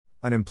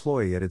An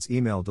employee at its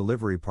email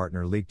delivery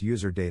partner leaked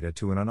user data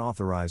to an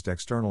unauthorized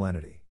external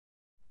entity.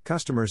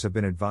 Customers have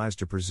been advised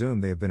to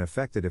presume they have been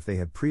affected if they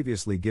had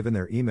previously given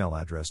their email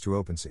address to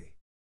OpenSea.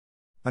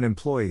 An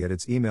employee at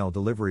its email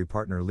delivery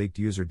partner leaked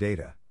user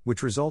data,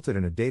 which resulted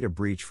in a data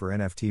breach for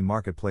NFT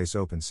marketplace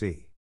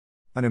OpenSea.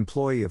 An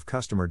employee of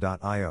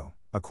Customer.io,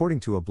 according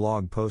to a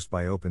blog post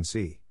by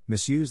OpenSea,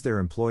 misused their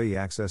employee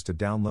access to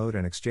download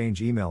and exchange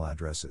email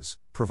addresses,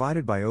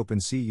 provided by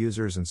OpenSea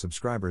users and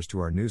subscribers to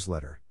our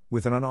newsletter,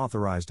 with an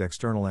unauthorized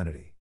external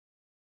entity.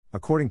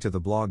 According to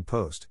the blog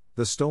post,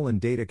 the stolen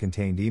data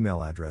contained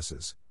email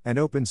addresses, and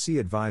OpenSea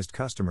advised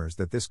customers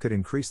that this could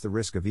increase the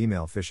risk of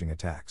email phishing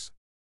attacks.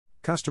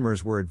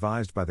 Customers were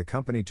advised by the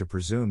company to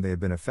presume they had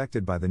been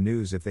affected by the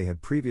news if they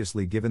had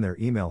previously given their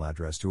email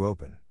address to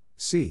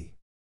OpenSea.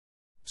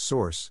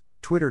 Source: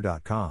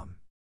 Twitter.com.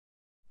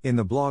 In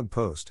the blog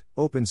post,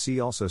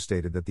 OpenSea also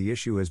stated that the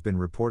issue has been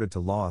reported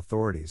to law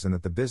authorities and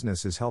that the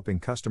business is helping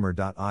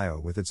Customer.io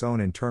with its own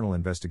internal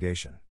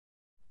investigation.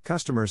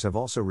 Customers have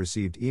also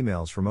received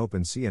emails from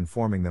OpenSea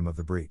informing them of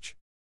the breach.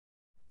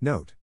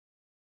 Note: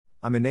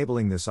 I'm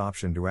enabling this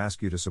option to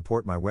ask you to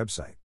support my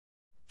website.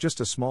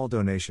 Just a small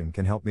donation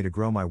can help me to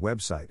grow my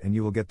website and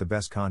you will get the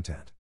best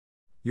content.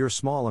 Your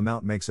small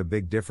amount makes a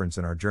big difference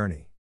in our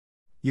journey.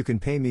 You can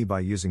pay me by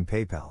using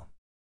PayPal.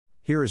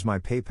 Here is my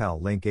PayPal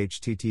link: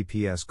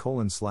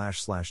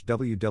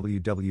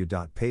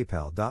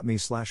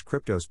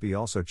 https://www.paypal.me/cryptosby.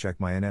 Also check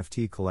my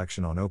NFT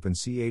collection on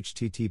OpenSea: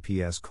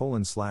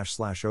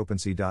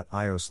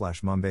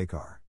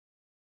 https://opensea.io/mumbekar.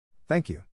 Thank you.